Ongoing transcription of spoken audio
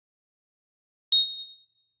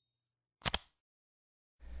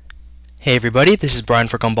Hey everybody, this is Brian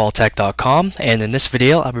for GumballTech.com, and in this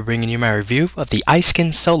video I'll be bringing you my review of the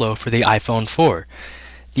iSkin Solo for the iPhone 4.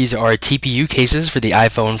 These are TPU cases for the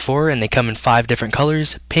iPhone 4, and they come in 5 different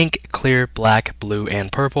colors: pink, clear, black, blue,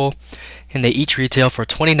 and purple, and they each retail for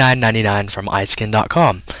 $29.99 from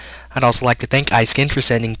iSkin.com. I'd also like to thank iSkin for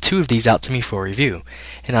sending 2 of these out to me for review,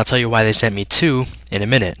 and I'll tell you why they sent me 2 in a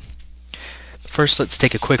minute. First, let's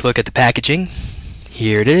take a quick look at the packaging.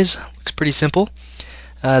 Here it is. Looks pretty simple.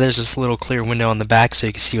 There's this little clear window on the back so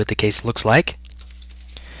you can see what the case looks like.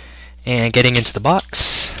 And getting into the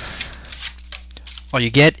box, all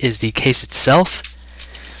you get is the case itself.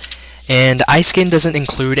 And iSkin doesn't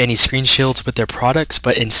include any screen shields with their products,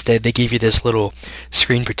 but instead they give you this little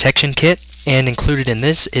screen protection kit. And included in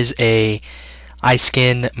this is a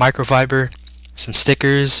iSkin microfiber, some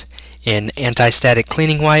stickers, an anti-static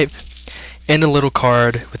cleaning wipe, and a little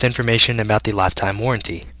card with information about the lifetime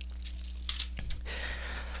warranty.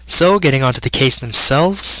 So, getting onto the case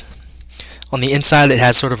themselves, on the inside it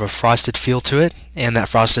has sort of a frosted feel to it, and that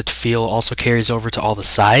frosted feel also carries over to all the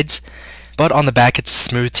sides. But on the back it's a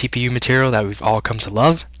smooth TPU material that we've all come to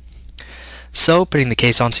love. So, putting the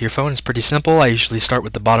case onto your phone is pretty simple. I usually start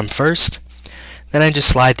with the bottom first, then I just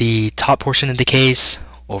slide the top portion of the case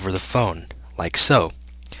over the phone, like so.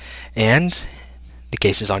 And the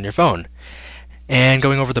case is on your phone. And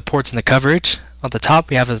going over the ports and the coverage, on the top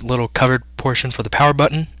we have a little covered portion for the power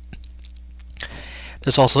button.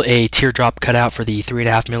 There's also a teardrop cutout for the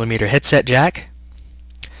 3.5mm headset jack.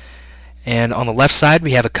 And on the left side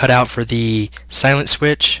we have a cutout for the silent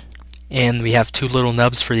switch, and we have 2 little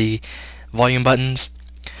nubs for the volume buttons.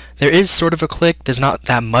 There is sort of a click. There's not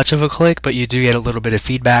that much of a click, but you do get a little bit of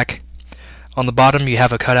feedback. On the bottom you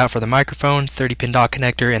have a cutout for the microphone, 30-pin dock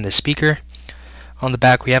connector, and the speaker. On the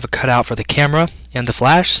back we have a cutout for the camera and the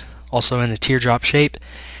flash, also in the teardrop shape.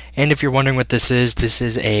 And if you're wondering what this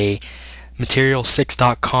is a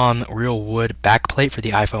Material6.com real wood backplate for the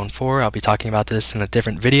iPhone 4. I'll be talking about this in a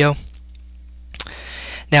different video.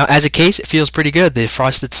 Now, as a case, it feels pretty good. The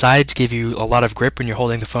frosted sides give you a lot of grip when you're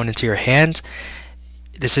holding the phone into your hand.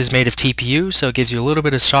 This is made of TPU, so it gives you a little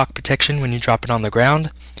bit of shock protection when you drop it on the ground.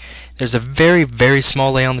 There's a very, very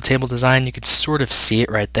small lay on the table design. You can sort of see it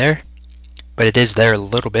right there, but it is there a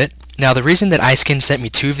little bit. Now, the reason that iSkin sent me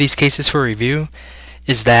 2 of these cases for review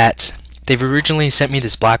is that they've originally sent me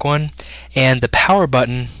this black one, and the power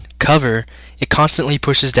button cover, it constantly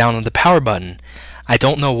pushes down on the power button. I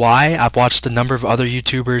don't know why. I've watched a number of other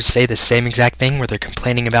YouTubers say the same exact thing, where they're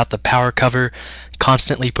complaining about the power cover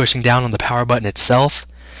constantly pushing down on the power button itself.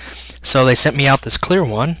 So they sent me out this clear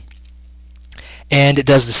one, and it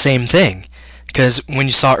does the same thing. Because when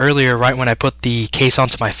you saw earlier, right when I put the case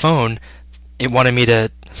onto my phone, it wanted me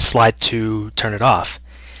to slide to turn it off.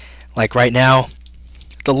 Like right now,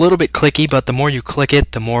 it's a little bit clicky, but the more you click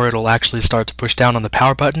it, the more it'll actually start to push down on the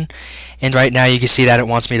power button. And right now you can see that it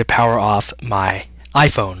wants me to power off my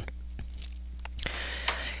iPhone.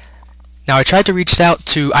 Now, I tried to reach out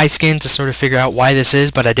to iSkin to sort of figure out why this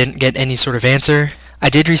is, but I didn't get any sort of answer. I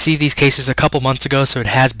did receive these cases a couple months ago, so it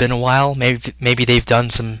has been a while. Maybe they've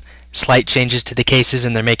done some slight changes to the cases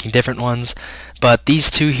and they're making different ones. But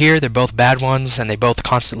these 2 here, they're both bad ones, and they both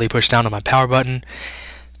constantly push down on my power button.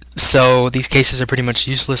 So these cases are pretty much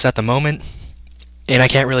useless at the moment, and I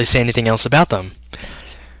can't really say anything else about them.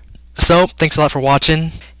 So, thanks a lot for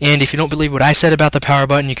watching, and if you don't believe what I said about the power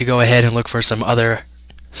button, you could go ahead and look for some other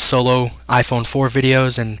solo iPhone 4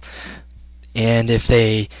 videos, and if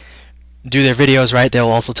they do their videos right, they'll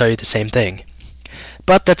also tell you the same thing.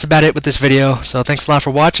 But that's about it with this video, so thanks a lot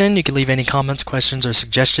for watching. You can leave any comments, questions, or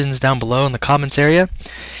suggestions down below in the comments area,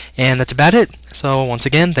 and that's about it. So once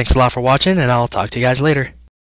again, thanks a lot for watching, and I'll talk to you guys later.